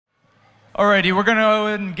Alrighty, we're going to go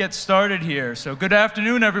ahead and get started here. So good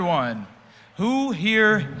afternoon, everyone. Who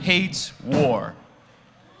here hates war?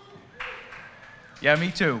 Yeah, me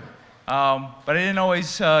too. But I didn't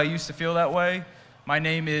always used to feel that way. My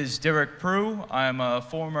name is Derek Prue. I'm a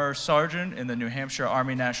former sergeant in the New Hampshire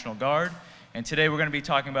Army National Guard. And today we're going to be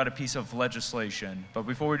talking about a piece of legislation. But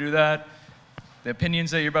before we do that, the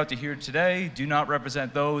opinions that you're about to hear today do not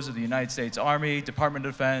represent those of the United States Army, Department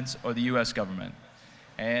of Defense, or the U.S. government.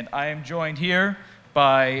 And I am joined here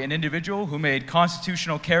by an individual who made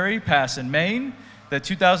constitutional carry pass in Maine, the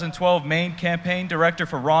 2012 Maine campaign director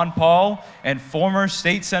for Ron Paul, and former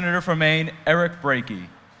state senator from Maine, Eric Brakey.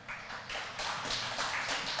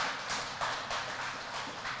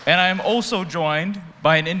 And I am also joined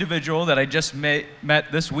by an individual that I just met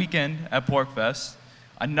this weekend at Porcfest,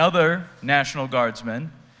 another National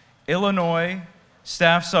Guardsman, Illinois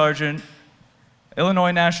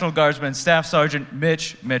National Guardsman Staff Sergeant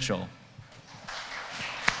Mitch Mitchell.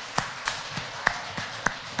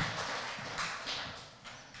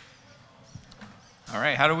 All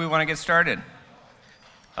right, how do we want to get started?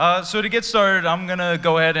 So to get started, I'm going to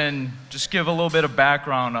go ahead and just give a little bit of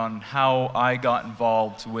background on how I got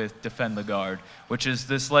involved with Defend the Guard, which is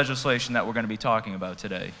this legislation that we're going to be talking about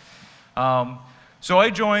today. So I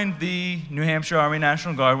joined the New Hampshire Army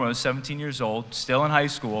National Guard when I was 17 years old, still in high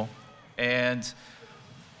school, and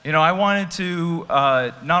I wanted to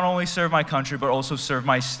not only serve my country, but also serve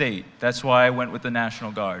my state. That's why I went with the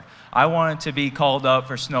National Guard. I wanted to be called up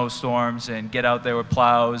for snowstorms and get out there with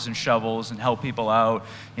plows and shovels and help people out,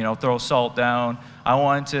 throw salt down. I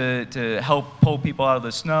wanted to help pull people out of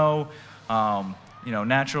the snow,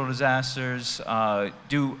 natural disasters,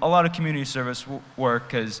 do a lot of community service work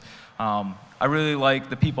because I really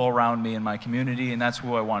like the people around me in my community, and that's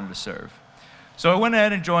who I wanted to serve. So I went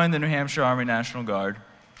ahead and joined the New Hampshire Army National Guard.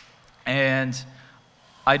 And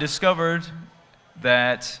I discovered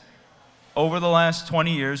that over the last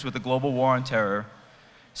 20 years with the global war on terror,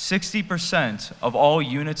 60% of all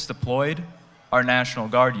units deployed are National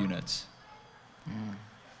Guard units.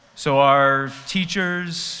 So our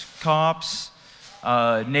teachers, cops,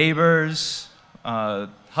 neighbors,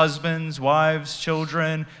 husbands, wives,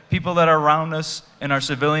 children, people that are around us in our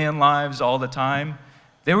civilian lives all the time,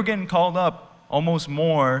 they were getting called up almost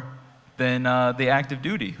more than the active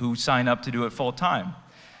duty who sign up to do it full time.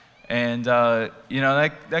 And that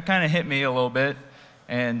kind of hit me a little bit.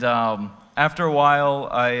 And after a while,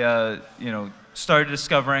 I started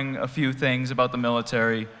discovering a few things about the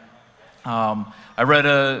military. I read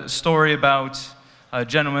a story about a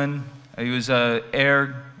gentleman. He was Airman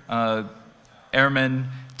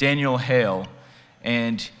Daniel Hale,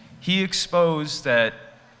 and he exposed that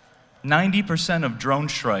 90% of drone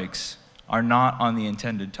strikes are not on the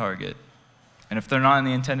intended target. And if they're not on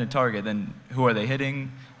the intended target, then who are they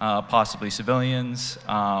hitting? Possibly civilians.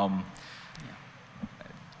 And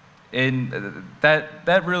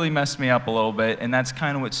that really messed me up a little bit, and that's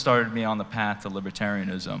kind of what started me on the path to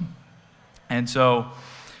libertarianism. And so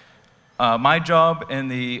my job in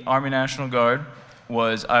the Army National Guard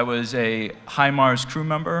was I was a HIMARS crew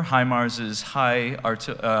member. HIMARS is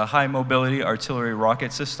High Mobility Artillery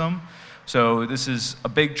Rocket System. So this is a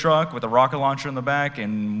big truck with a rocket launcher in the back,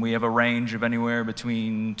 and we have a range of anywhere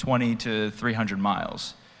between 20 to 300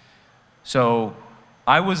 miles. So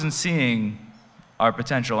I wasn't seeing our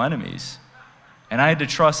potential enemies, and I had to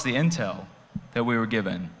trust the intel that we were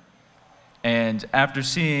given. And after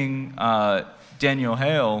seeing Daniel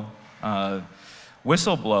Hale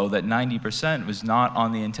whistleblow that 90% was not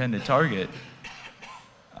on the intended target,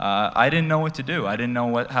 I didn't know what to do. I didn't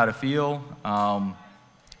know how to feel.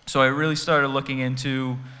 So I really started looking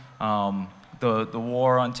into the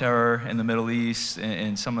war on terror in the Middle East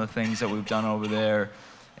and some of the things that we've done over there.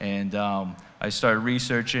 And I started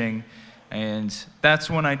researching, and that's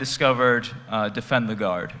when I discovered Defend the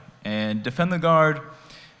Guard. And Defend the Guard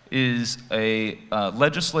is a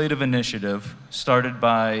legislative initiative started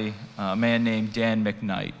by a man named Dan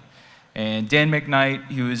McKnight. And Dan McKnight,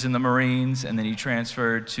 he was in the Marines, and then he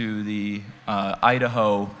transferred to the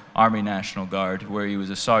Idaho Army National Guard, where he was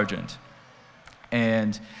a sergeant.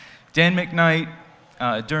 And Dan McKnight,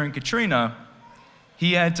 during Katrina,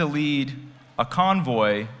 he had to lead a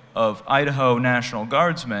convoy of Idaho National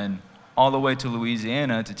Guardsmen all the way to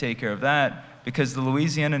Louisiana to take care of that, because the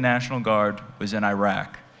Louisiana National Guard was in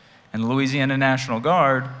Iraq. And the Louisiana National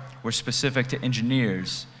Guard were specific to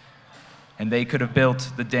engineers. And they could have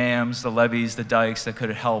built the dams, the levees, the dikes that could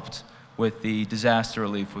have helped with the disaster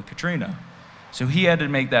relief with Katrina. So he had to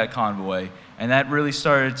make that convoy, and that really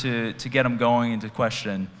started to get him going into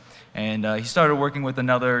question. And he started working with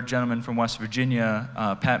another gentleman from West Virginia,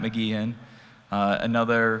 Pat McGeehan,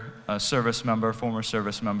 another service member, former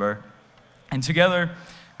service member. And together,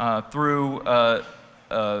 through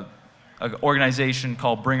an organization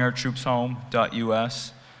called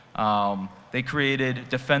BringOurTroopsHome.us, they created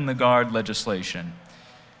Defend the Guard legislation.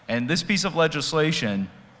 And this piece of legislation,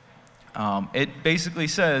 it basically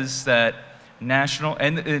says that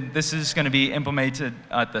and this is going to be implemented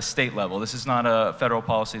at the state level. This is not a federal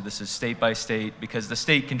policy. This is state by state, because the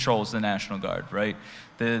state controls the National Guard, right?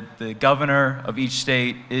 The governor of each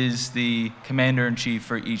state is the commander-in-chief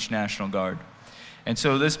for each National Guard. And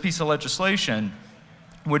so this piece of legislation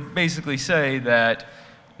would basically say that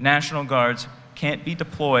National Guards can't be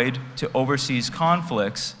deployed to overseas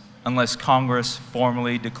conflicts unless Congress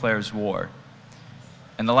formally declares war.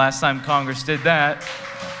 And the last time Congress did that,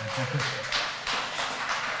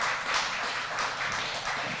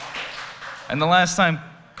 and the last time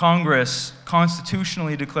Congress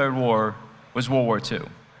constitutionally declared war was World War II.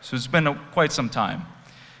 So it's been quite some time.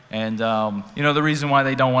 And you know, the reason why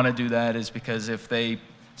they don't want to do that is because if they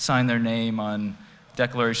sign their name on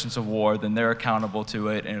declarations of war, then they're accountable to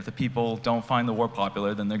it. And if the people don't find the war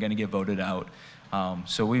popular, then they're going to get voted out.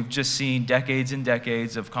 So we've just seen decades and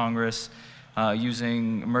decades of Congress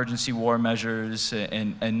using emergency war measures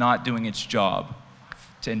and not doing its job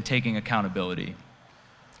and taking accountability.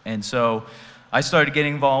 And so I started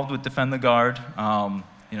getting involved with Defend the Guard.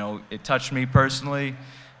 You know, it touched me personally,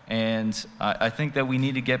 and I think that we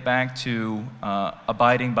need to get back to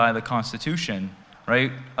abiding by the Constitution,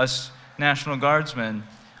 right? Us National Guardsmen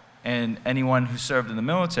and anyone who served in the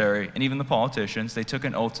military, and even the politicians, they took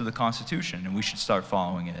an oath to the Constitution, and we should start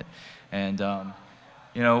following it. And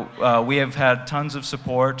you know, we have had tons of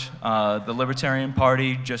support. The Libertarian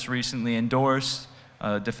Party just recently endorsed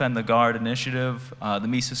Defend the Guard initiative. The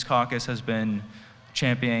Mises Caucus has been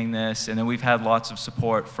championing this, and then we've had lots of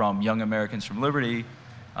support from Young Americans for Liberty.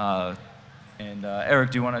 Eric,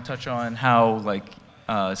 do you want to touch on how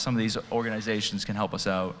some of these organizations can help us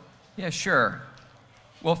out? Yeah, sure.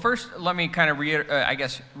 Well, first, let me kind of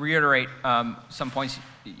reiterate some points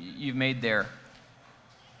you've made there.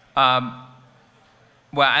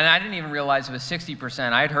 Well, and I didn't even realize it was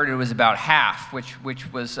 60%. I had heard it was about half, which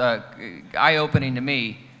was eye-opening to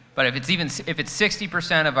me. But if it's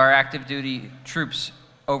 60% of our active duty troops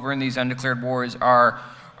over in these undeclared wars are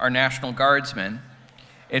National Guardsmen,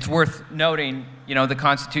 it's worth noting, you know, the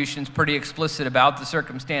Constitution's pretty explicit about the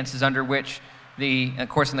circumstances under which of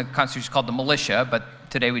course in the Constitution it's called the militia, but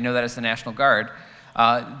today we know that as the National Guard,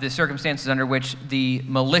 the circumstances under which the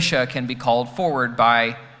militia can be called forward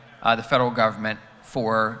by the federal government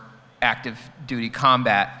for active duty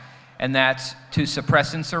combat, and that's to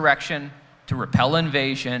suppress insurrection, to repel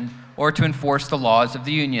invasion, or to enforce the laws of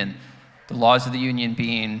the Union. The laws of the Union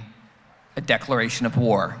being a declaration of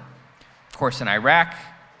war. Of course, in Iraq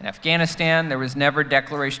and Afghanistan, there was never a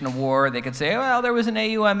declaration of war. They could say, well, there was an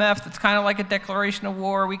AUMF that's kind of like a declaration of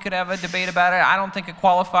war. We could have a debate about it. I don't think it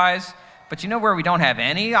qualifies. But you know where we don't have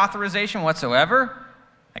any authorization whatsoever?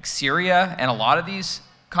 Like Syria and a lot of these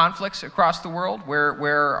conflicts across the world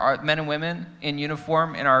where our men and women in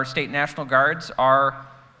uniform in our state National Guards are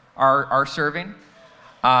serving.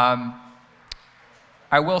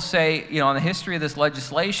 I will say, you know, on the history of this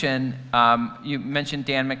legislation, you mentioned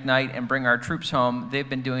Dan McKnight and Bring Our Troops Home. They've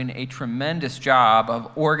been doing a tremendous job of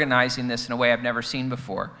organizing this in a way I've never seen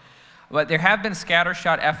before. But there have been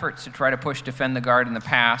scattershot efforts to try to push Defend the Guard in the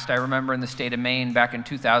past. I remember in the state of Maine back in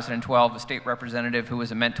 2012, a state representative who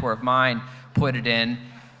was a mentor of mine put it in,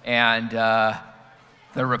 and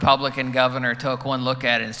the Republican governor took one look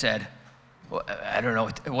at it and said, well, I don't know,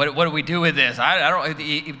 what do we do with this?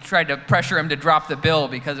 He tried to pressure him to drop the bill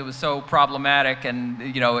because it was so problematic,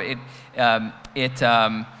 and you know, it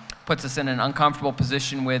puts us in an uncomfortable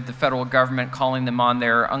position with the federal government calling them on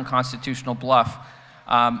their unconstitutional bluff.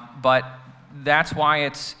 But that's why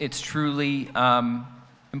it's truly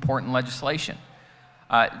important legislation.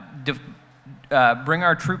 Bring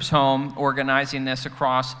Our Troops Home, organizing this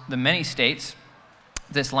across the many states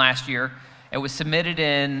this last year. It was submitted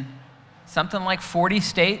in something like 40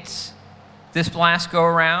 states this last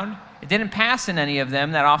go-around. It didn't pass in any of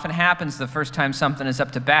them. That often happens the first time something is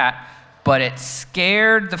up to bat. But it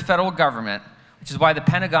scared the federal government, which is why the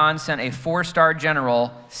Pentagon sent a 4-star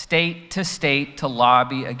general state to state to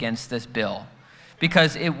lobby against this bill,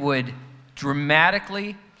 because it would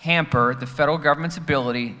dramatically hamper the federal government's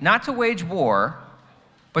ability not to wage war,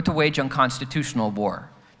 but to wage unconstitutional war,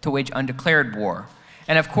 to wage undeclared war.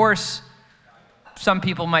 And of course, some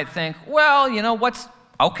people might think, well, you know,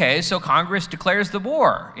 okay, so Congress declares the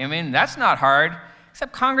war. I mean, that's not hard,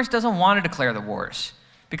 except Congress doesn't want to declare the wars,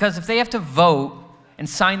 because if they have to vote and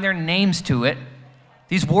sign their names to it,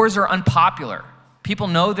 These wars are unpopular. People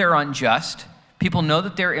know they're unjust. People know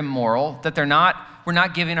that they're immoral, that we're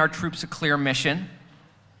not giving our troops a clear mission.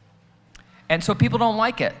 And so people don't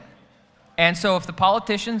like it. And so if the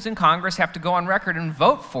politicians in Congress have to go on record and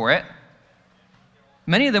vote for it,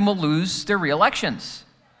 many of them will lose their re-elections.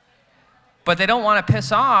 But they don't want to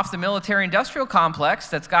piss off the military-industrial complex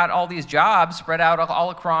that's got all these jobs spread out all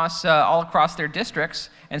across their districts.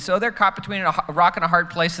 And so they're caught between a rock and a hard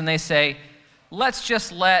place, and they say, let's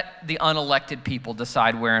just let the unelected people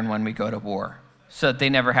decide where and when we go to war, so that they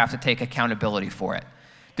never have to take accountability for it.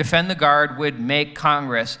 Defend the Guard would make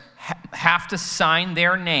Congress have to sign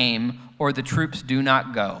their name, or the troops do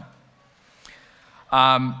not go.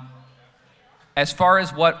 As far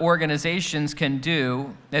as what organizations can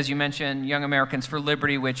do, as you mentioned, Young Americans for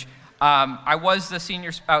Liberty, which I was the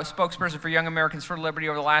senior spokesperson for Young Americans for Liberty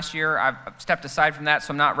over the last year. I've stepped aside from that,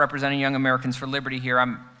 so I'm not representing Young Americans for Liberty here.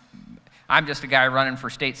 I'm just a guy running for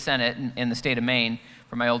state senate in the state of Maine,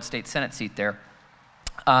 for my old state senate seat there.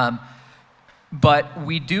 But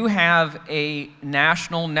we do have a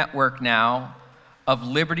national network now of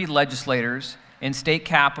liberty legislators in state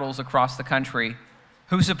capitals across the country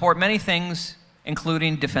who support many things,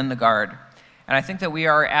 including Defend the Guard. And I think that we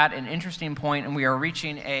are at an interesting point, and we are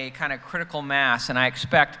reaching a kind of critical mass. And I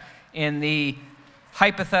expect in the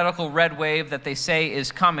hypothetical red wave that they say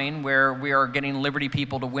is coming, where we are getting liberty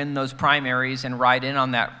people to win those primaries and ride in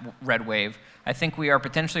on that red wave, I think we are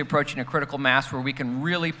potentially approaching a critical mass where we can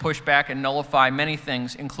really push back and nullify many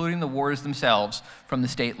things, including the wars themselves, from the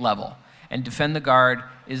state level. And Defend the Guard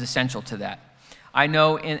is essential to that. I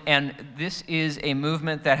know, and this is a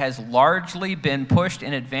movement that has largely been pushed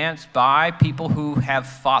in advance by people who have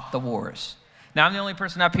fought the wars. Now, I'm the only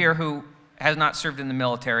person up here who has not served in the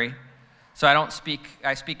military, so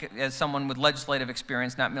I speak as someone with legislative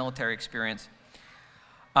experience, not military experience.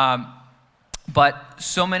 But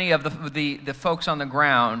so many of the folks on the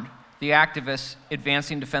ground, the activists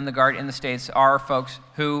advancing Defend the Guard in the States, are folks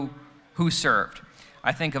who served.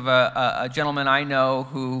 I think of a gentleman I know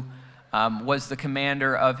who was the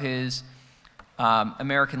commander of his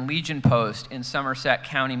American Legion post in Somerset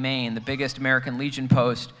County, Maine, the biggest American Legion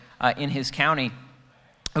post in his county,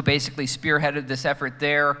 who basically spearheaded this effort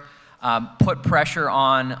there, put pressure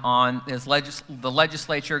on the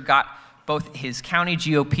legislature, got both his county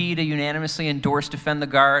GOP to unanimously endorse Defend the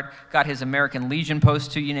Guard, got his American Legion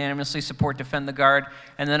post to unanimously support Defend the Guard,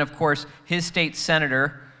 and then, of course, his state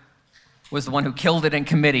senator was the one who killed it in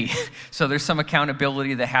committee. So there's some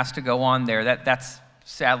accountability that has to go on there.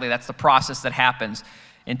 Sadly, that's the process that happens.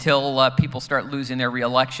 Until people start losing their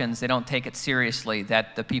re-elections, they don't take it seriously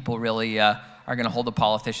that the people really are going to hold the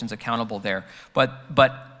politicians accountable there. But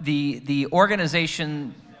the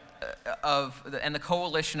organization and the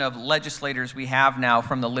coalition of legislators we have now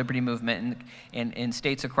from the Liberty Movement in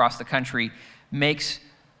states across the country makes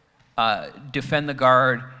Defend the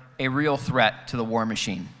Guard a real threat to the war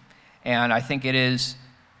machine. And I think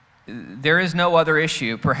there is no other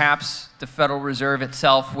issue, perhaps the Federal Reserve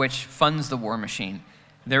itself, which funds the war machine.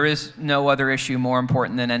 There is no other issue more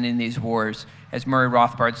important than ending these wars. As Murray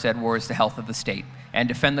Rothbard said, war is the health of the state. And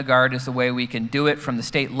Defend the Guard is the way we can do it from the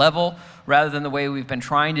state level, rather than the way we've been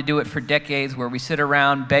trying to do it for decades, where we sit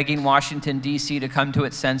around begging Washington, D.C. to come to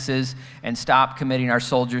its senses and stop committing our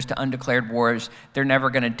soldiers to undeclared wars. They're never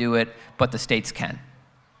going to do it, but the states can.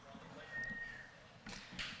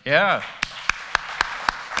 Yeah.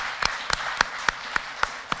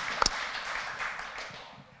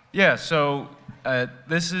 Yeah, so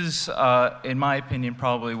this is, in my opinion,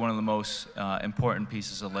 probably one of the most important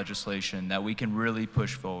pieces of legislation that we can really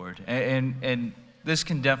push forward. And this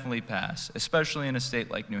can definitely pass, especially in a state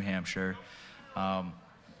like New Hampshire.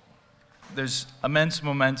 There's immense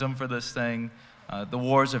momentum for this thing. The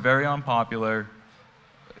wars are very unpopular.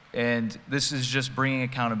 And this is just bringing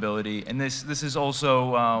accountability. And this is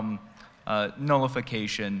also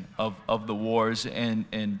nullification of the wars and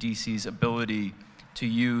DC's ability to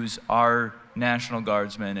use our National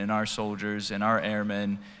Guardsmen and our soldiers and our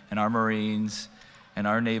airmen and our Marines and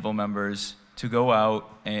our naval members to go out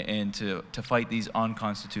and to fight these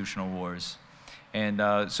unconstitutional wars.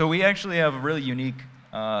 And so we actually have a really unique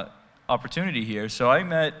opportunity here. So I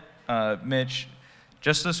met Mitch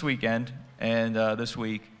just this weekend and this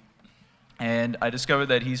week. And I discovered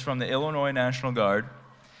that he's from the Illinois National Guard.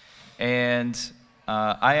 And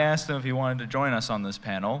I asked him if he wanted to join us on this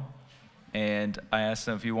panel. And I asked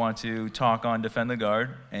him if he wanted to talk on Defend the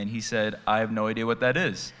Guard. And he said, I have no idea what that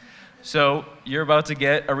is. So you're about to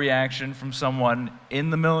get a reaction from someone in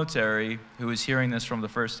the military who is hearing this from the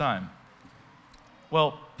first time.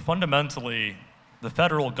 Well, fundamentally, the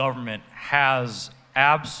federal government has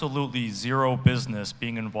absolutely zero business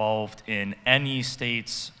being involved in any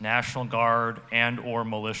state's National Guard and or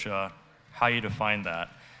militia, how you define that.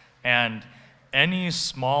 And any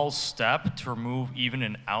small step to remove even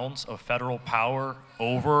an ounce of federal power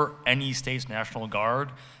over any state's National Guard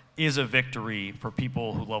is a victory for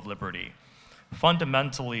people who love liberty.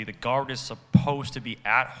 Fundamentally, the Guard is supposed to be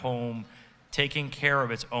at home, taking care of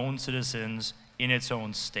its own citizens in its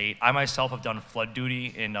own state. I myself have done flood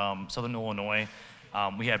duty in southern Illinois.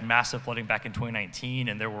 We had massive flooding back in 2019,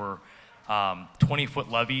 and there were 20-foot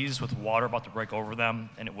levees with water about to break over them,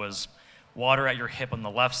 and it was water at your hip on the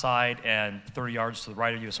left side and 30 yards to the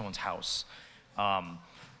right of you to someone's house.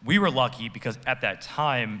 We were lucky because at that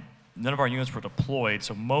time, none of our units were deployed,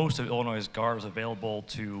 so most of Illinois' Guard was available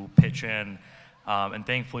to pitch in, and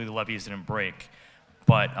thankfully the levees didn't break.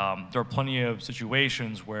 But there are plenty of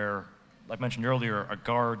situations where, like I mentioned earlier, a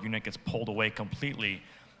Guard unit gets pulled away completely,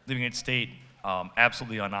 leaving its state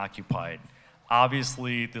absolutely unoccupied.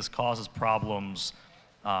 Obviously, this causes problems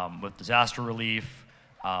with disaster relief,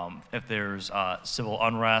 if there's civil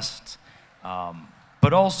unrest,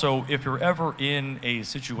 but also if you're ever in a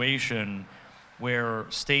situation where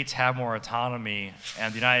states have more autonomy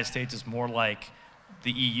and the United States is more like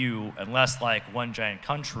the EU and less like one giant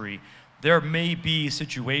country, there may be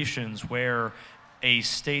situations where a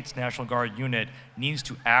state's National Guard unit needs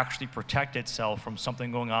to actually protect itself from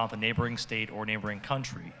something going on with a neighboring state or neighboring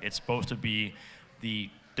country. It's supposed to be the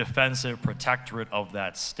defensive protectorate of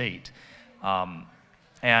that state.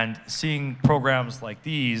 And seeing programs like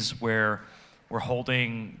these where we're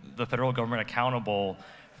holding the federal government accountable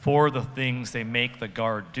for the things they make the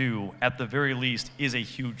Guard do, at the very least, is a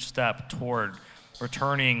huge step toward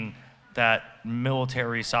returning that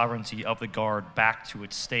military sovereignty of the Guard back to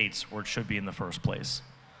its states where it should be in the first place.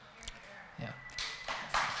 Yeah.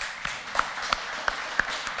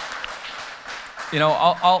 You know,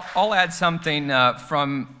 I'll add something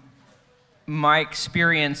from my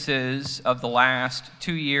experiences of the last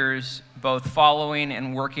 2 years, both following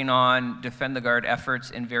and working on Defend the Guard efforts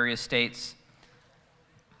in various states.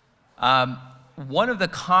 One of the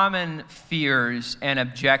common fears and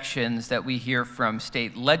objections that we hear from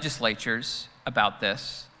state legislatures about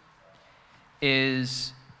this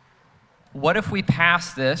is, what if we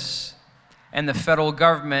pass this and the federal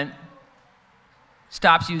government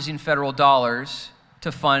stops using federal dollars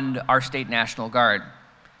to fund our state National Guard?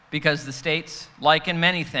 Because the states, like in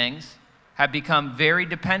many things, have become very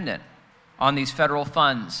dependent on these federal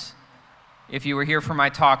funds. If you were here for my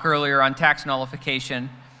talk earlier on tax nullification,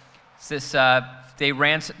 it's this,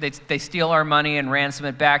 they steal our money and ransom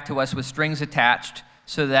it back to us with strings attached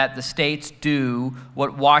so that the states do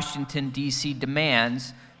what Washington, D.C.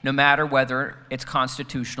 demands, no matter whether it's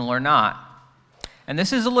constitutional or not. And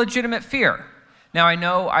this is a legitimate fear. Now, I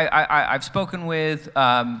know I've spoken with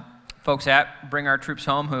folks at Bring Our Troops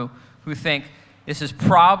Home who think this is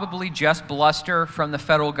probably just bluster from the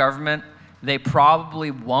federal government. They probably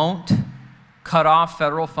won't cut off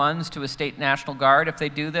federal funds to a state National Guard if they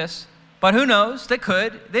do this. But who knows? They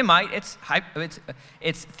could. They might. It's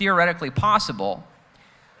theoretically possible.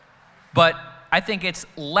 But I think it's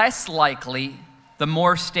less likely the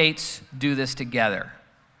more states do this together.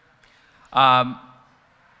 So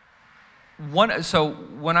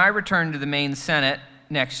when I return to the Maine Senate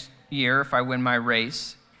next year, if I win my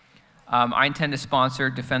race, I intend to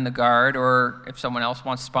sponsor Defend the Guard, or if someone else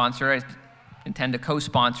wants to sponsor, I intend to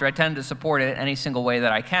co-sponsor. I tend to support it any single way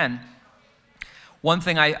that I can. One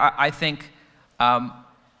thing I think,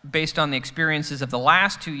 based on the experiences of the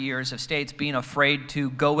last 2 years of states being afraid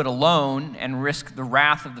to go it alone and risk the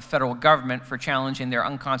wrath of the federal government for challenging their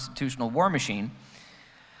unconstitutional war machine,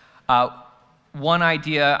 one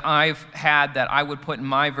idea I've had that I would put in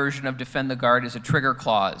my version of Defend the Guard is a trigger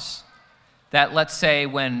clause. That, let's say,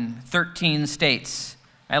 when 13 states,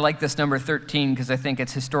 I like this number 13 because I think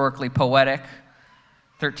it's historically poetic,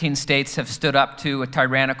 13 states have stood up to a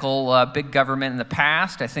tyrannical big government in the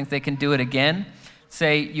past. I think they can do it again.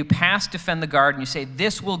 Say you pass Defend the Guard and you say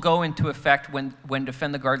this will go into effect when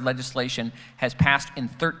Defend the Guard legislation has passed in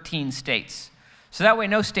 13 states. So that way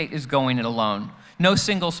no state is going it alone. No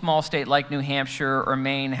single small state like New Hampshire or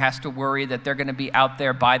Maine has to worry that they're going to be out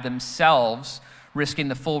there by themselves risking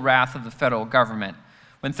the full wrath of the federal government.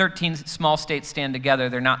 When 13 small states stand together,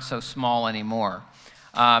 they're not so small anymore.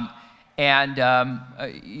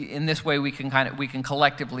 In this way, we can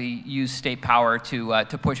collectively use state power to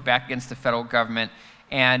push back against the federal government.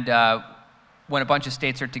 And when a bunch of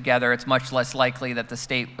states are together, it's much less likely that the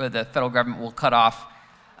federal government will cut off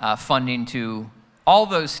funding to all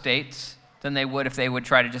those states than they would if they would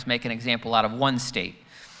try to just make an example out of one state.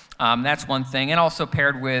 That's one thing. And also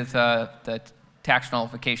paired with the tax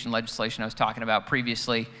nullification legislation I was talking about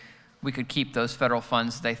previously, we could keep those federal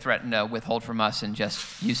funds they threaten to withhold from us and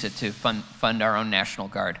just use it to fund our own National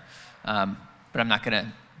Guard. But I'm not going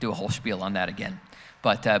to do a whole spiel on that again.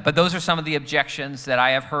 But those are some of the objections that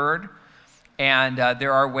I have heard, and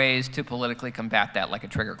there are ways to politically combat that, like a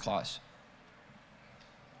trigger clause.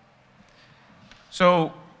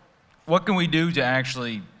 So what can we do to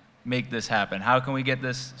actually make this happen? How can we get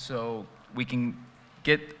this so we can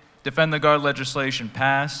get Defend the Guard legislation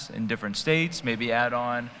passed in different states, maybe add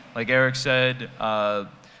on, like Eric said,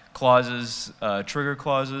 clauses, trigger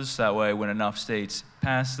clauses, that way when enough states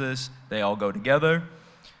pass this, they all go together.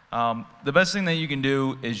 The best thing that you can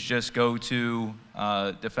do is just go to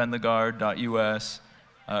defendtheguard.us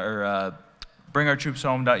or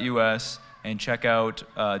bringourtroopshome.us and check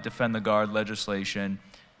out Defend the Guard legislation.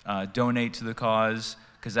 Donate to the cause,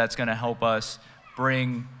 because that's going to help us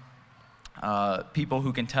bring people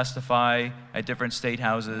who can testify at different state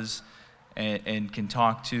houses and can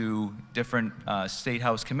talk to different state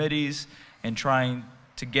house committees and trying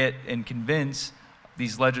to get and convince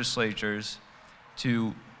these legislatures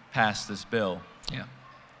to pass this bill. Yeah.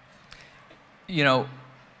 You know,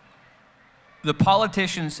 the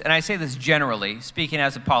politicians, and I say this generally, speaking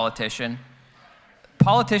as a politician,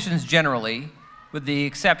 politicians generally, with the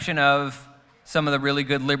exception of some of the really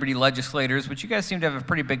good liberty legislators, which you guys seem to have a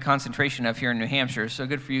pretty big concentration of here in New Hampshire, so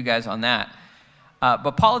good for you guys on that.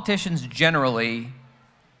 But politicians generally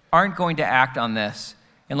aren't going to act on this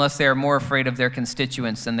unless they are more afraid of their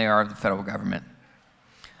constituents than they are of the federal government.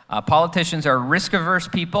 Politicians are risk-averse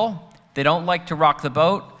people. They don't like to rock the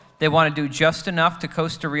boat. They want to do just enough to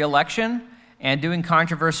coast a re-election, and doing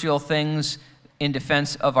controversial things in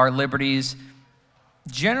defense of our liberties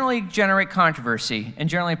generally generate controversy and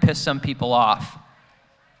generally piss some people off.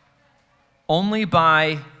 Only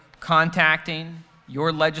by contacting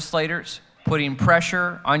your legislators, putting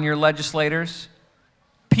pressure on your legislators,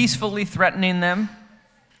 peacefully threatening them.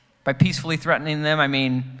 By peacefully threatening them, I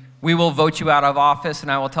mean, we will vote you out of office,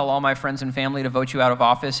 and I will tell all my friends and family to vote you out of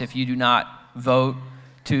office if you do not vote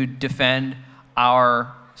to defend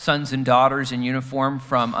our sons and daughters in uniform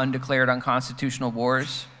from undeclared unconstitutional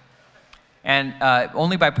wars. And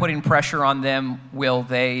only by putting pressure on them will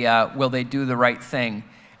they do the right thing.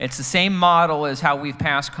 It's the same model as how we've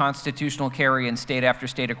passed constitutional carry in state after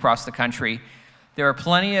state across the country. There are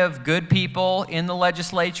plenty of good people in the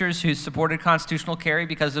legislatures who supported constitutional carry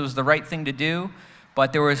because it was the right thing to do,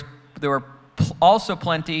 but there were also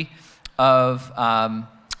plenty of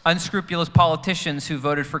unscrupulous politicians who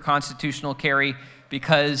voted for constitutional carry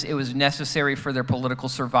because it was necessary for their political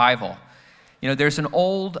survival. You know, there's an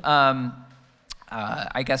old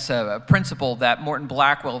I guess a principle that Morton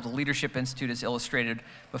Blackwell of the Leadership Institute has illustrated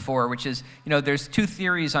before, which is, you know, there's two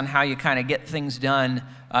theories on how you kind of get things done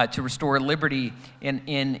to restore liberty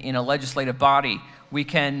in a legislative body. We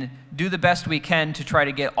can do the best we can to try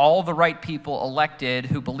to get all the right people elected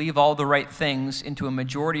who believe all the right things into a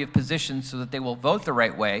majority of positions so that they will vote the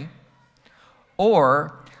right way,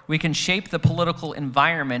 or we can shape the political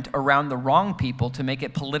environment around the wrong people to make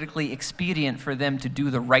it politically expedient for them to do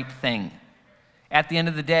the right thing. At the end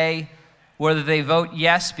of the day, whether they vote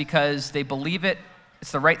yes because they believe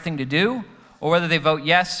it's the right thing to do, or whether they vote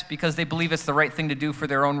yes because they believe it's the right thing to do for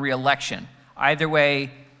their own re-election. Either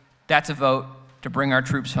way, that's a vote to bring our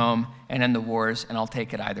troops home and end the wars, and I'll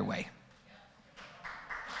take it either way.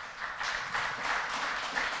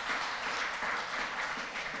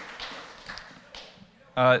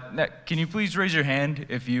 Can you please raise your hand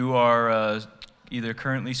if you are either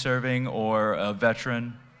currently serving or a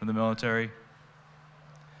veteran of the military?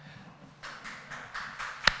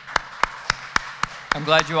 I'm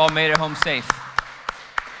glad you all made it home safe.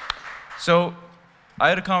 So I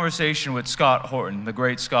had a conversation with Scott Horton, the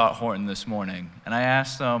great Scott Horton, this morning, and I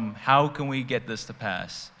asked him, how can we get this to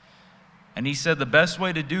pass? And he said the best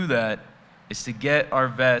way to do that is to get our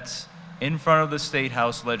vets in front of the state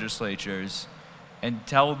house legislatures and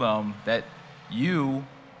tell them that you,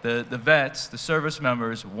 the vets, the service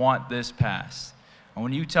members, want this passed. And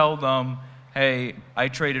when you tell them, hey, I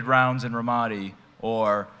traded rounds in Ramadi,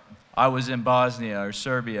 or I was in Bosnia or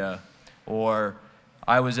Serbia, or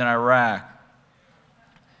I was in Iraq,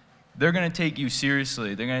 they're going to take you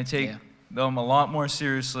seriously. They're going to take them a lot more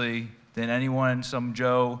seriously than anyone, some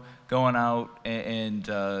Joe, going out and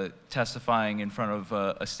testifying in front of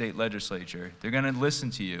a state legislature. They're going to listen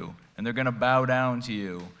to you, and they're going to bow down to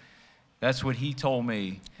you. That's what he told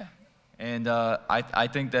me. Yeah. And I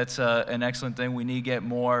think that's an excellent thing. We need to get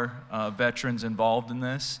more veterans involved in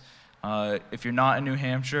this. If you're not in New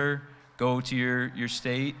Hampshire, go to your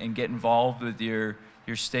state and get involved with your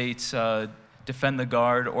state's Defend the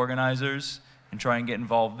Guard organizers and try and get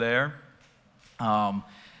involved there.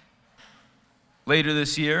 Later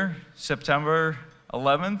this year, September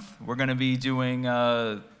 11th, we're going to be doing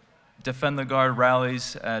Defend the Guard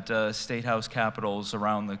rallies at state house capitals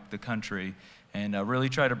around the country, and really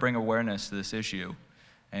try to bring awareness to this issue.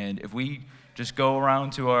 And if we just go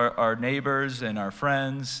around to our neighbors and our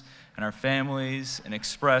friends and our families and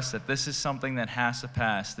express that this is something that has to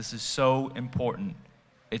pass, this is so important,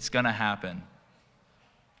 it's going to happen.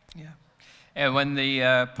 Yeah. And when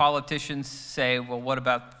the politicians say, well, what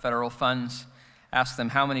about federal funds? Ask them,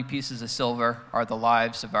 how many pieces of silver are the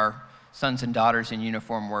lives of our sons and daughters in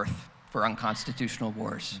uniform worth for unconstitutional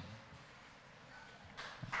wars?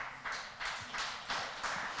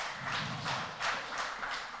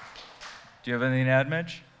 Do you have anything to add,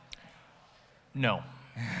 Mitch? No.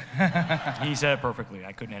 He said it perfectly.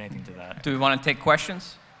 I couldn't add anything to that. Do we want to take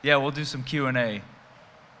questions? Yeah, we'll do some Q&A.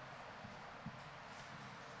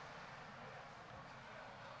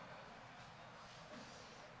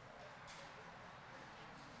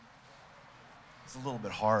 It's a little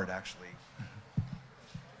bit hard, actually.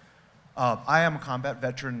 I am a combat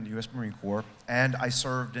veteran in the U.S. Marine Corps, and I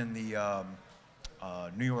served in the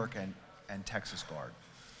New York and Texas Guard.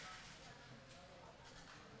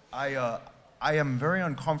 I am very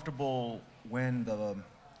uncomfortable when the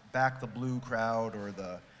Back the Blue crowd or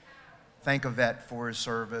the Thank a Vet for his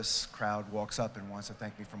service crowd walks up and wants to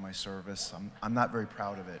thank me for my service. I'm not very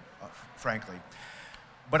proud of it, frankly.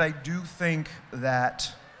 But I do think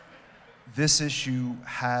that this issue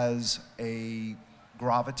has a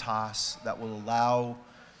gravitas that will allow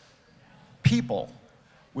people,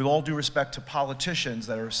 with all due respect to politicians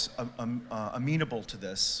that are amenable to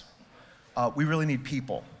this, we really need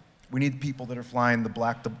people. We need people that are flying the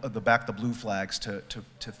Back the Blue flags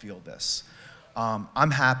to field this.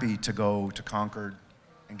 I'm happy to go to Concord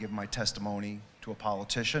and give my testimony to a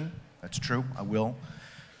politician. That's true, I will.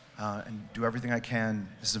 And do everything I can.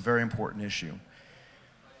 This is a very important issue.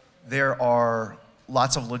 There are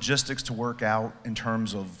lots of logistics to work out in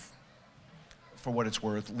terms of, for what it's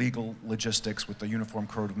worth, legal logistics with the Uniform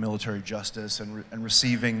Code of Military Justice and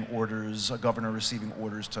receiving orders, a governor receiving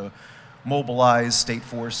orders to mobilize state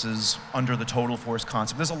forces under the total force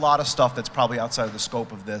concept. There's a lot of stuff that's probably outside of the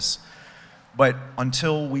scope of this. But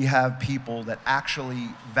until we have people that actually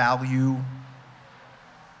value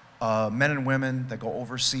men and women that go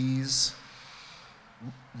overseas,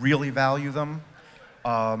 really value them,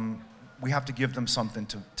 we have to give them something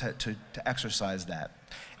to exercise that.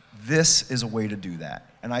 This is a way to do that.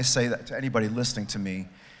 And I say that to anybody listening to me,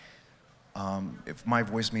 if my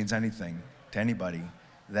voice means anything to anybody,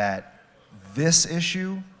 that this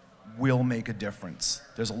issue will make a difference.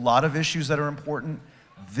 There's a lot of issues that are important.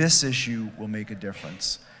 This issue will make a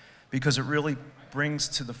difference because it really brings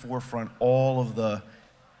to the forefront all of the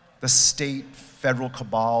state-federal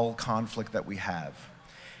cabal conflict that we have.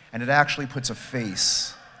 And it actually puts a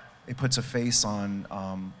face. It puts a face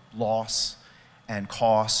on loss and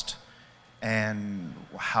cost and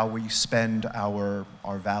how we spend our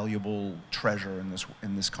valuable treasure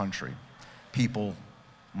in this country. People,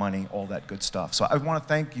 money, all that good stuff. So I want to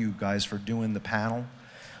thank you guys for doing the panel.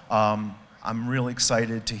 I'm really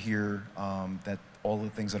excited to hear that all the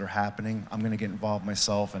things that are happening. I'm going to get involved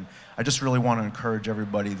myself, and I just really want to encourage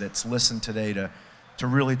everybody that's listened today to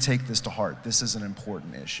really take this to heart. This is an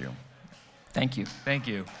important issue. Thank you. Thank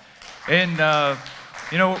you. And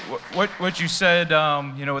you know what you said,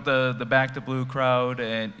 you know, with the Back the Blue crowd,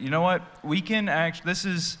 and you know what, we can actually,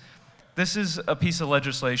 this is a piece of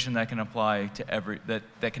legislation that can apply to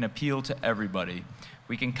that can appeal to everybody.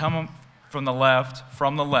 We can come from the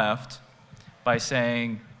left by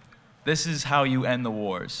saying, this is how you end the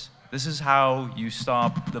wars. This is how you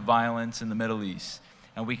stop the violence in the Middle East.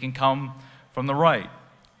 And we can come from the right.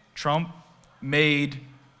 Trump made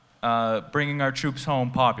bringing our troops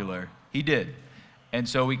home popular. He did. And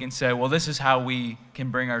so we can say, well, this is how we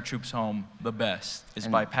can bring our troops home the best, is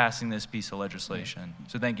by passing this piece of legislation.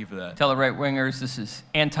 So thank you for that. Tell the right-wingers this is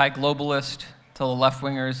anti-globalist. Tell the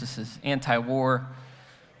left-wingers this is anti-war.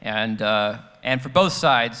 And for both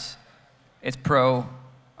sides, it's pro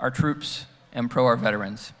our troops and pro our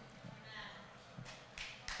veterans.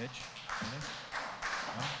 Mitch?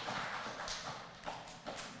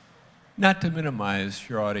 Not to minimize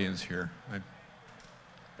your audience here. In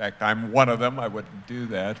fact, I'm one of them. I wouldn't do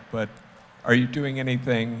that. But are you doing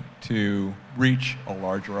anything to reach a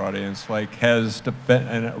larger audience? Like, has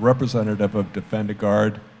a representative of Defend the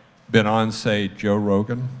Guard been on, say, Joe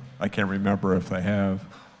Rogan? I can't remember if they have.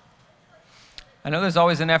 I know there's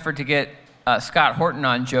always an effort to get Scott Horton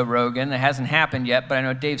on Joe Rogan. It hasn't happened yet, but I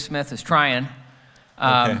know Dave Smith is trying.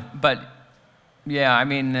 Okay. But Yeah, I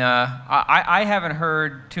mean, I haven't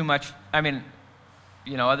heard too much. I mean,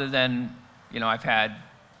 you know, other than, you know,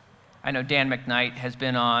 I know Dan McKnight has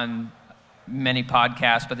been on many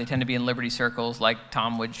podcasts, but they tend to be in Liberty circles, like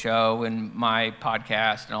Tom Wood's show and my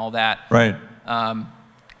podcast and all that. Right.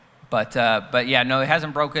 But yeah, no, it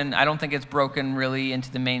hasn't broken. I don't think it's broken really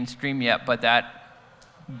into the mainstream yet. But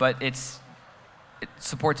it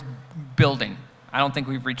supports building. I don't think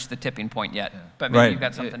we've reached the tipping point yet. But maybe Right. you've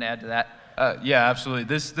got something to add to that. Yeah, absolutely.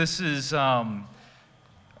 This is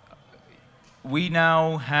we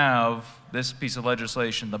now have this piece of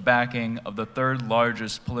legislation, the backing of the third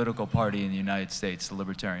largest political party in the United States, the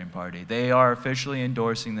Libertarian Party. They are officially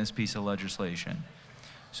endorsing this piece of legislation.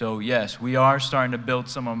 So yes, we are starting to build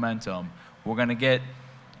some momentum. We're going to get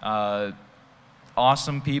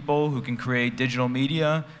awesome people who can create digital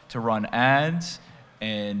media to run ads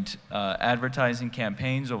and advertising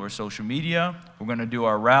campaigns over social media. We're going to do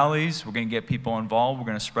our rallies. We're going to get people involved. We're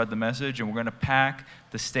going to spread the message, and we're going to pack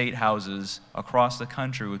the state houses across the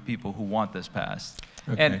country with people who want this passed.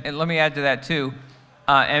 Okay. And let me add to that too.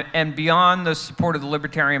 And beyond the support of the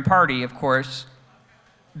Libertarian Party, of course,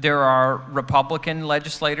 there are Republican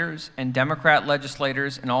legislators and Democrat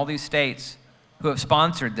legislators in all these states who have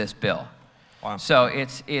sponsored this bill. Wow. So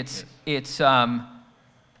it's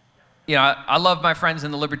you know, I love my friends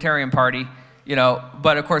in the Libertarian Party, you know,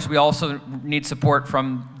 but of course we also need support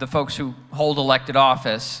from the folks who hold elected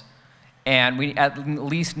office, and we at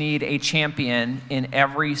least need a champion in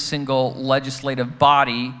every single legislative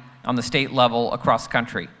body on the state level across the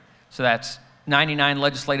country. So that's 99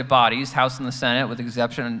 legislative bodies, House and the Senate, with the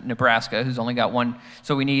exception of Nebraska, who's only got one.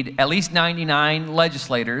 So we need at least 99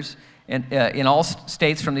 legislators in all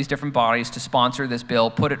states from these different bodies to sponsor this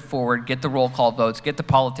bill, put it forward, get the roll call votes, get the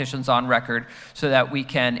politicians on record, so that we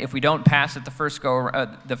can, if we don't pass it the first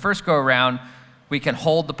go around, we can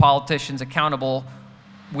hold the politicians accountable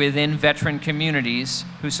within veteran communities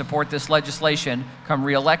who support this legislation come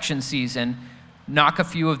re-election season, knock a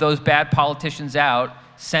few of those bad politicians out,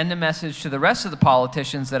 send a message to the rest of the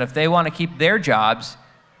politicians that if they want to keep their jobs,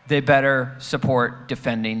 they better support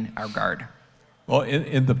defending our guard. Well,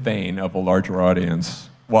 in the vein of a larger audience,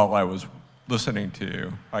 while I was listening to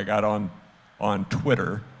you, I got on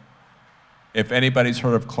Twitter. If anybody's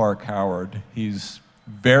heard of Clark Howard, he's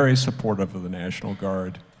very supportive of the National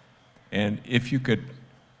Guard. And if you could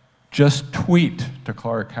just tweet to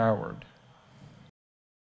Clark Howard.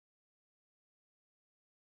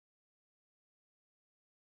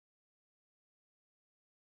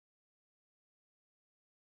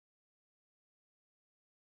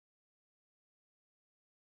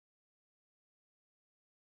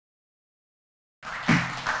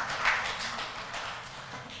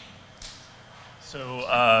 So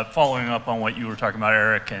following up on what you were talking about,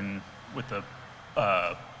 Eric, and with the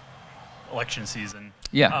election season.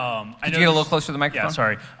 Yeah. Could you get a little closer to the microphone? Yeah,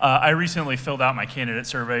 sorry. I recently filled out my candidate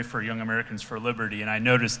survey for Young Americans for Liberty, and I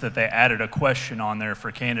noticed that they added a question on there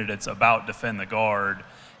for candidates about Defend the Guard,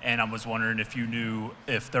 and I was wondering if you knew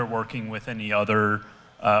if they're working with any other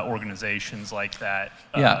organizations like that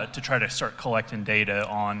to try to start collecting data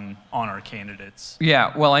on our candidates.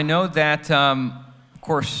 Yeah, well, I know that, of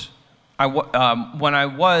course, when I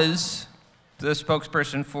was the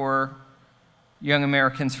spokesperson for Young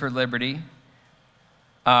Americans for Liberty,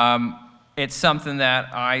 it's something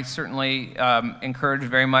that I certainly encourage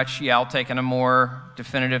very much Yale taking a more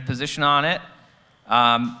definitive position on it.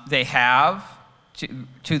 They have,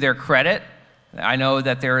 to their credit. I know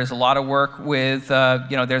that there is a lot of work with,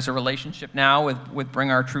 you know, there's a relationship now with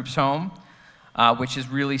Bring Our Troops Home, which is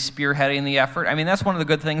really spearheading the effort. I mean, that's one of the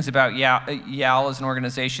good things about YAL as an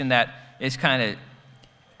organization that is kind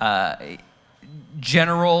of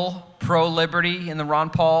general pro-liberty in the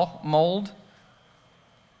Ron Paul mold.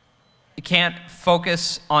 You can't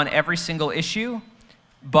focus on every single issue,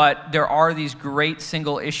 but there are these great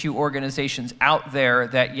single issue organizations out there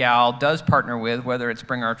that YAL does partner with, whether it's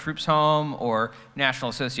Bring Our Troops Home or National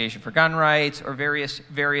Association for Gun Rights or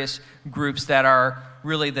various groups that are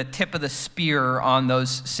really the tip of the spear on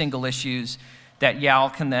those single issues that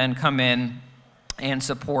YAL can then come in and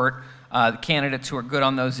support the candidates who are good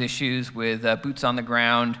on those issues with boots on the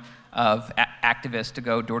ground of activists to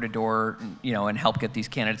go door to door, you know, and help get these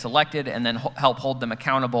candidates elected, and then help hold them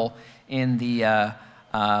accountable in the,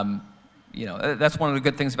 you know, that's one of the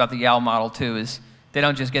good things about the YAL model too, is they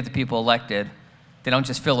don't just get the people elected, they don't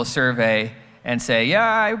just fill a survey and say, yeah,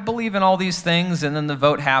 I believe in all these things, and then the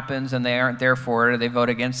vote happens and they aren't there for it, or they vote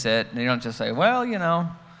against it, and they don't just say, well, you know,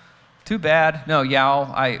 too bad. No,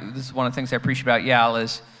 YAL, this is one of the things I appreciate about YAL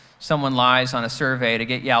is someone lies on a survey to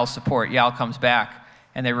get YAL support, YAL comes back,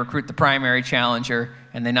 and they recruit the primary challenger,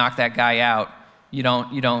 and they knock that guy out, You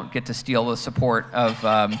don't get to steal the support of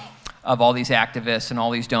all these activists and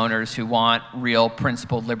all these donors who want real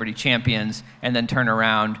principled liberty champions, and then turn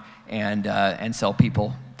around and sell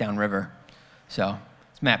people downriver. So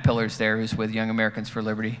it's Matt Pillars there, who's with Young Americans for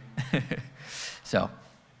Liberty. So.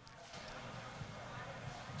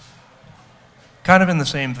 Kind of in the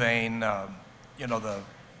same vein, you know,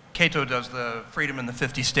 Cato does the freedom in the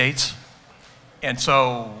 50 states. And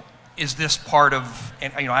so is this part of,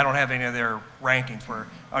 and you know, I don't have any of their rankings for,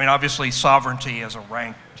 I mean, obviously sovereignty is a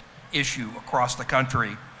ranked issue across the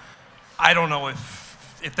country. I don't know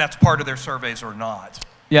if that's part of their surveys or not.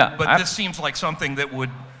 Yeah. But this seems like something that would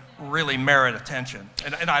really merit attention.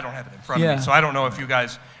 And I don't have it in front of me, so I don't know if you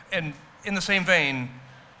guys, and in the same vein,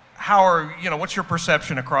 what's your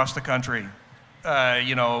perception across the country?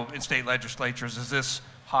 You know, in state legislatures, is this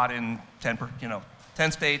hot in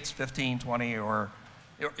 10 states, 15, 20, or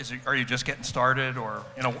are you just getting started, or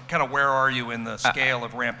you know, kind of where are you in the scale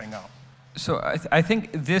of ramping up? So I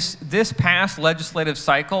think this past legislative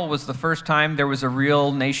cycle was the first time there was a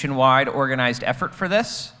real nationwide organized effort for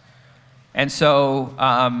this. And so,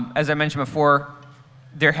 as I mentioned before,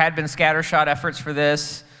 there had been scattershot efforts for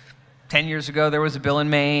this. 10 years ago, there was a bill in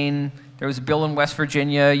Maine. There was a bill in West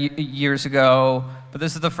Virginia years ago, but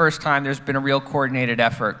this is the first time there's been a real coordinated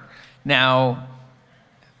effort. Now,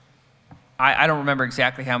 I don't remember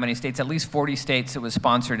exactly how many states, at least 40 states it was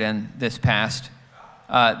sponsored in this past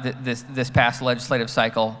legislative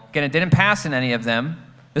cycle. Again, it didn't pass in any of them.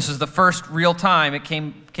 This was the first real time it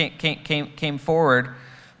came forward.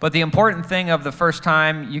 But the important thing of the first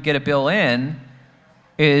time you get a bill in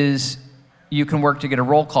is you can work to get a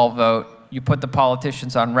roll call vote. You put the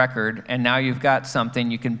politicians on record, and now you've got something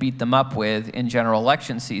you can beat them up with in general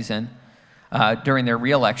election season, during their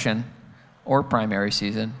re-election or primary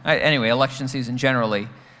season. Anyway, election season generally.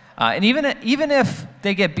 And even if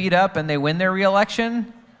they get beat up and they win their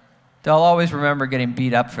re-election, they'll always remember getting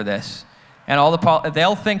beat up for this. And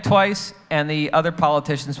they'll think twice, and the other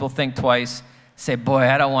politicians will think twice, say, boy,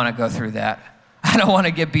 I don't want to go through that. I don't want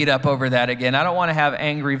to get beat up over that again. I don't want to have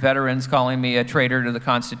angry veterans calling me a traitor to the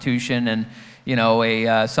Constitution and, you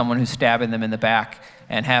know, someone who's stabbing them in the back,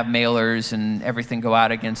 and have mailers and everything go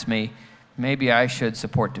out against me. Maybe I should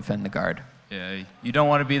support Defend the Guard. Yeah, you don't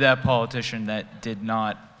want to be that politician that did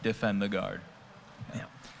not defend the Guard. Yeah.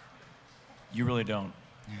 You really don't.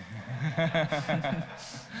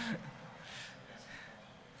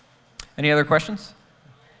 Any other questions?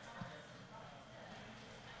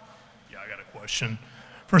 Question.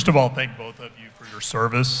 First of all, thank both of you for your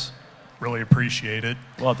service. Really appreciate it.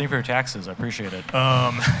 Well, thank you for your taxes. I appreciate it.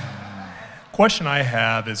 Question I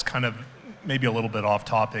have is kind of maybe a little bit off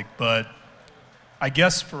topic, but I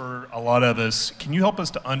guess for a lot of us, can you help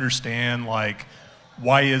us to understand, like,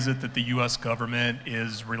 why is it that the U.S. government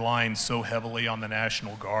is relying so heavily on the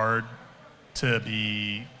National Guard to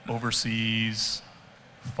be overseas,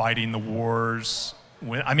 fighting the wars?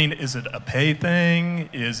 I mean, is it a pay thing?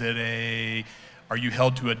 Are you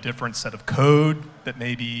held to a different set of code that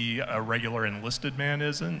maybe a regular enlisted man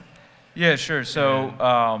isn't? Yeah, sure.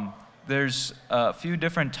 So there's a few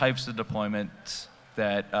different types of deployments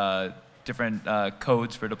that, different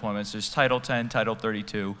codes for deployments. There's Title 10, Title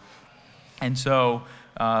 32. And so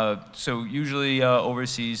usually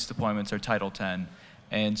overseas deployments are Title 10.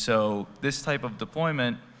 And so this type of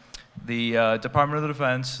deployment, the Department of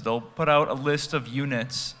Defense, they'll put out a list of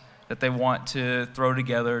units that they want to throw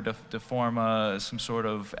together to form some sort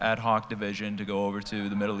of ad hoc division to go over to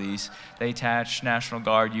the Middle East. They attach National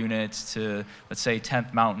Guard units to, let's say,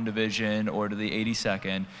 10th Mountain Division or to the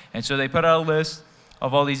 82nd. And so they put out a list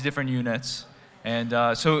of all these different units. And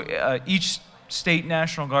each state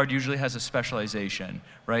National Guard usually has a specialization,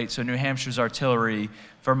 right? So New Hampshire's artillery,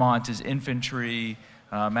 Vermont is infantry,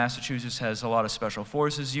 Massachusetts has a lot of special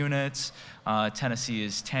forces units. Tennessee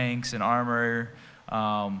is tanks and armor.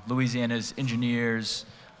 Louisiana is engineers.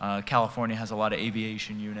 California has a lot of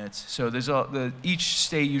aviation units. So each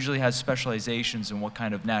state usually has specializations in what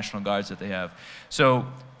kind of National Guards that they have. So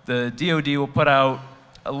the DoD will put out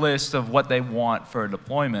a list of what they want for a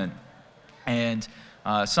deployment. And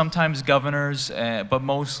sometimes governors, but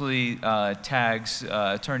mostly tags,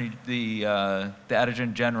 the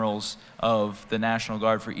adjutant generals of the National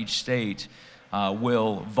Guard for each state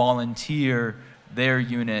will volunteer their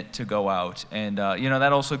unit to go out. And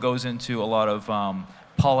that also goes into a lot of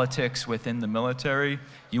politics within the military.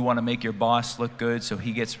 You want to make your boss look good, so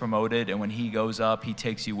he gets promoted, and when he goes up, he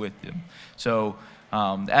takes you with him. So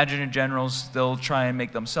the adjutant generals, they'll try and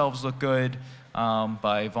make themselves look good.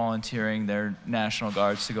 by volunteering their National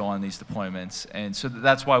Guards to go on these deployments. And so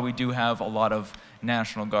that's why we do have a lot of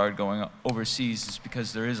National Guard going overseas, is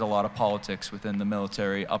because there is a lot of politics within the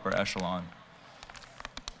military upper echelon.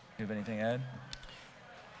 You have anything to add?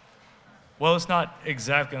 Well, it's not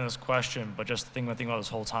exactly on this question, but just the thing I think about this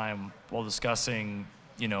whole time while discussing,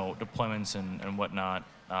 deployments and whatnot.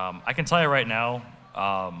 I can tell you right now,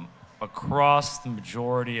 across the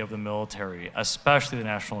majority of the military, especially the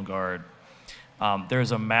National Guard,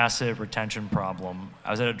 there's a massive retention problem.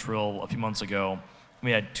 I was at a drill a few months ago. We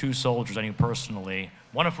had 2 soldiers I knew personally,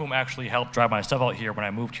 one of whom actually helped drive my stuff out here when I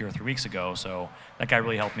moved here 3 weeks ago, so that guy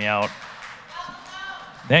really helped me out.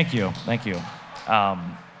 Thank you, thank you.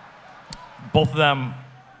 Both of them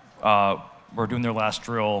were doing their last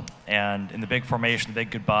drill, and in the big formation, the big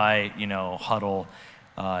goodbye, huddle,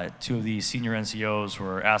 2 of the senior NCOs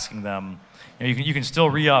were asking them, you can still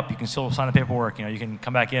re-up, you can still sign the paperwork, you can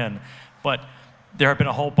come back in, but there have been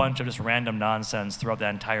a whole bunch of just random nonsense throughout that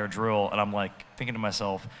entire drill, and I'm like thinking to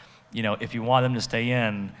myself, if you want them to stay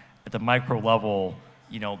in at the micro level,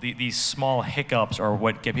 these small hiccups are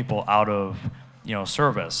what get people out of,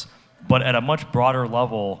 service. But at a much broader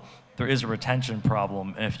level, there is a retention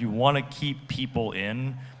problem, and if you want to keep people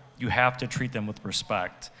in, you have to treat them with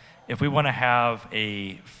respect. If we want to have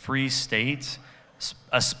a free state,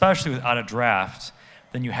 especially without a draft,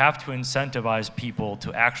 then you have to incentivize people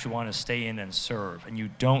to actually want to stay in and serve. And you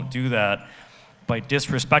don't do that by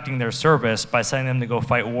disrespecting their service, by sending them to go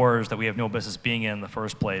fight wars that we have no business being in the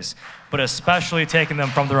first place, but especially taking them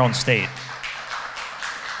from their own state.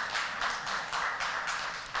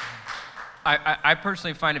 I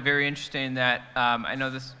personally find it very interesting that, I know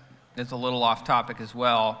this is a little off topic as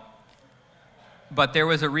well, but there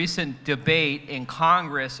was a recent debate in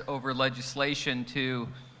Congress over legislation to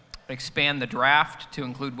expand the draft to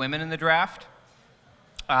include women in the draft.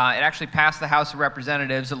 It actually passed the House of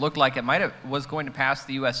Representatives. It looked like it was going to pass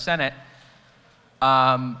the U.S. Senate.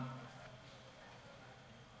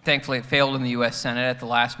 Thankfully, it failed in the U.S. Senate at the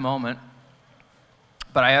last moment.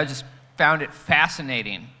 But I just found it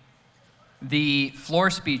fascinating, the floor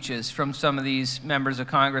speeches from some of these members of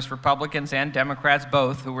Congress, Republicans and Democrats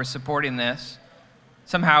both, who were supporting this.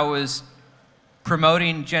 Somehow it was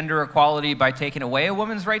promoting gender equality by taking away a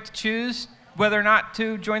woman's right to choose whether or not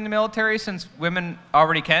to join the military, since women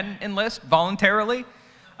already can enlist voluntarily.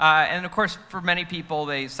 And of course, for many people,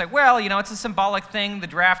 they say, well, it's a symbolic thing. The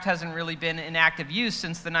draft hasn't really been in active use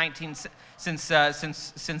since the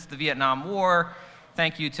Vietnam War.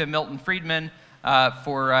 Thank you to Milton Friedman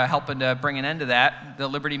for helping to bring an end to that. The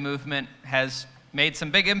Liberty Movement has made some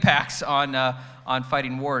big impacts on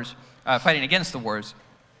fighting wars, fighting against the wars,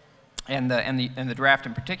 and the draft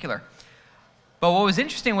in particular. But what was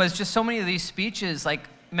interesting was just so many of these speeches, like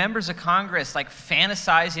members of Congress, like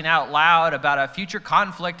fantasizing out loud about a future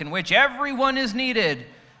conflict in which everyone is needed,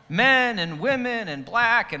 men and women and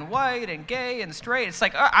black and white and gay and straight. It's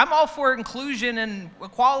like, I'm all for inclusion and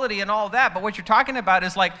equality and all of that, but what you're talking about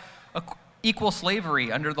is like equal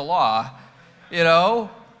slavery under the law, How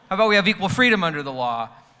about we have equal freedom under the law?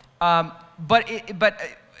 But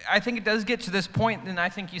I think it does get to this point, and I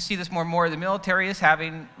think you see this more and more. The military is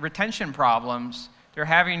having retention problems. They're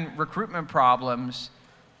having recruitment problems.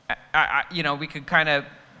 We could kind of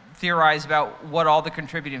theorize about what all the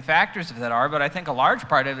contributing factors of that are, but I think a large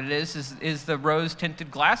part of it is the rose-tinted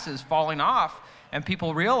glasses falling off, and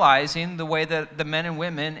people realizing the way that the men and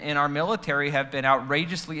women in our military have been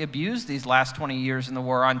outrageously abused these last 20 years in the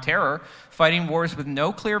war on terror, fighting wars with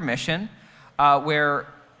no clear mission, where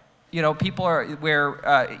people are,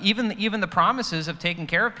 even the promises of taking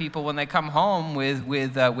care of people when they come home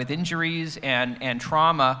with injuries and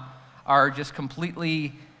trauma are just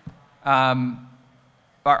completely,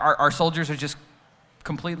 our soldiers are just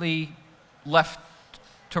completely left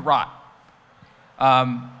to rot.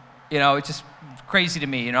 It's just crazy to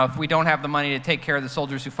me. If we don't have the money to take care of the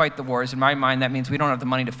soldiers who fight the wars, in my mind, that means we don't have the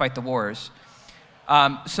money to fight the wars.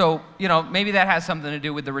 So, maybe that has something to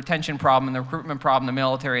do with the retention problem and the recruitment problem the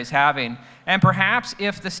military is having. And perhaps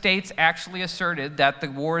if the states actually asserted that the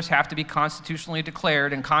wars have to be constitutionally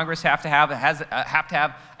declared and Congress have to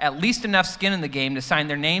have at least enough skin in the game to sign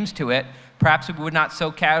their names to it, perhaps we would not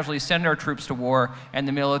so casually send our troops to war and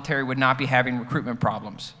the military would not be having recruitment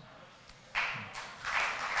problems.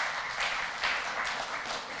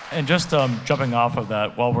 And just jumping off of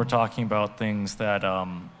that, while we're talking about things that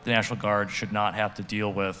the National Guard should not have to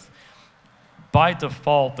deal with, by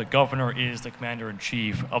default, the governor is the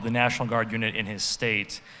commander-in-chief of the National Guard unit in his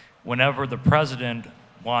state. Whenever the president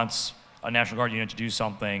wants a National Guard unit to do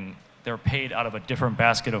something, they're paid out of a different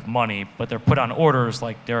basket of money, but they're put on orders,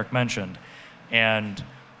 like Derek mentioned. And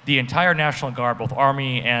the entire National Guard, both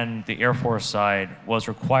Army and the Air Force side, was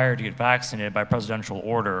required to get vaccinated by presidential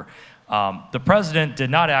order. The president did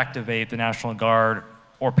not activate the National Guard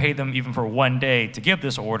or pay them even for 1 day to give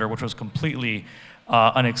this order, which was completely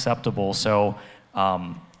unacceptable. So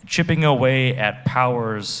chipping away at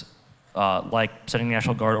powers like sending the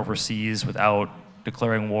National Guard overseas without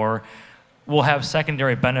declaring war will have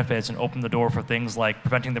secondary benefits and open the door for things like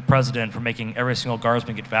preventing the president from making every single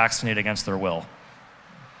guardsman get vaccinated against their will.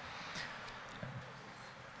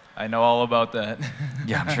 I know all about that.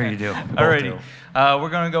 Yeah, I'm sure you do. Alrighty, we're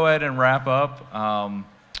going to go ahead and wrap up.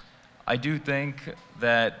 I do think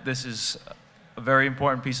that this is a very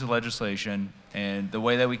important piece of legislation, and the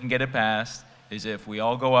way that we can get it passed is if we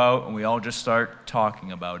all go out and we all just start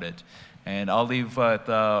talking about it. And I'll leave with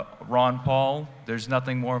Ron Paul. There's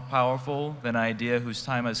nothing more powerful than an idea whose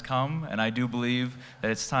time has come, and I do believe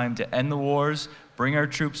that it's time to end the wars, bring our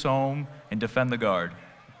troops home, and defend the Guard.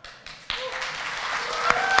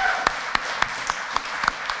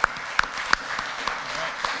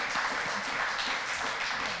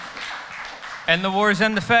 End the wars,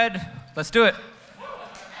 end the Fed. Let's do it.